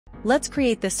Let's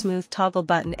create this smooth toggle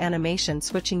button animation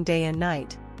switching day and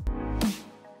night.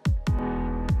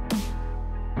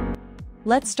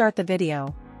 Let's start the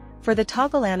video. For the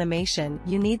toggle animation,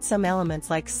 you need some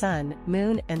elements like sun,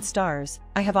 moon, and stars.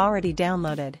 I have already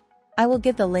downloaded. I will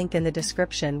give the link in the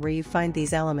description where you find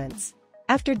these elements.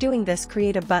 After doing this,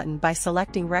 create a button by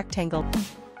selecting rectangle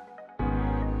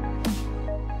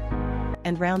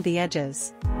and round the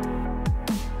edges.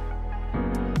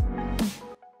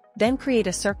 Then create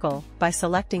a circle by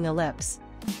selecting ellipse.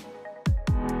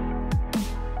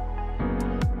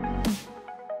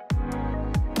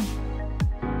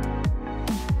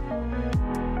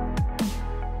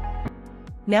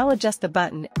 Now adjust the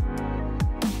button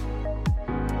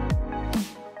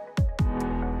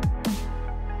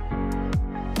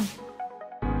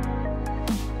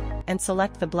and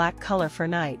select the black color for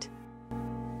night.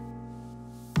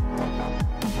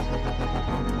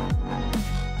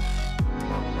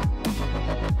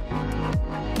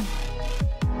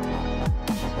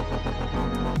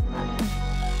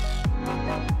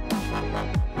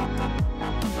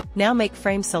 Now make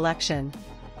frame selection.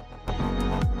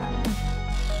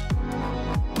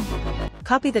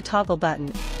 Copy the toggle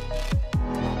button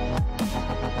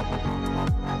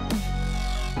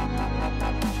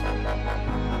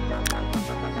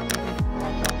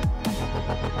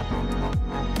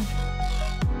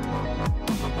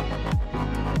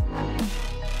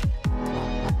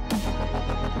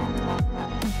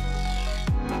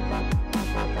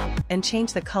and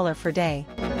change the color for day.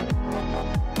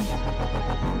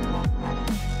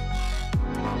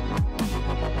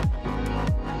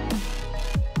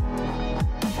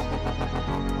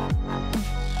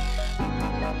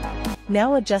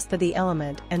 Now adjust the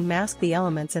element and mask the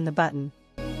elements in the button.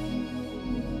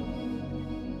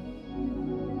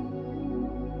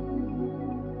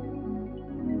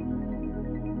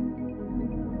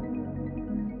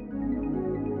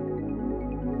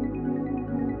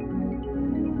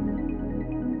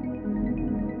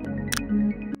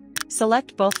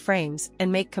 Select both frames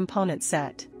and make component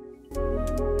set.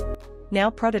 Now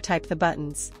prototype the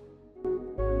buttons.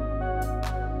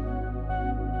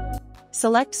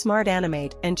 Select Smart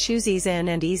Animate and choose Ease In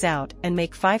and Ease Out and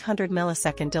make 500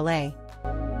 millisecond delay.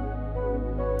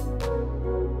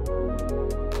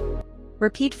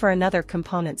 Repeat for another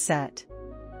component set.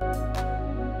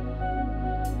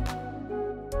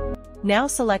 Now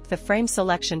select the Frame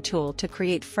Selection tool to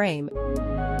create frame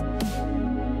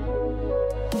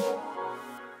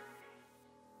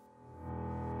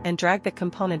and drag the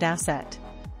component asset.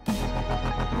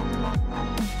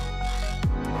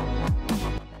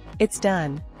 It's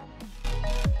done.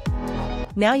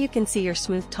 Now you can see your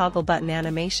smooth toggle button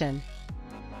animation.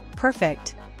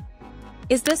 Perfect.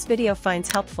 Is this video finds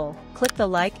helpful? Click the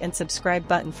like and subscribe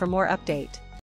button for more update.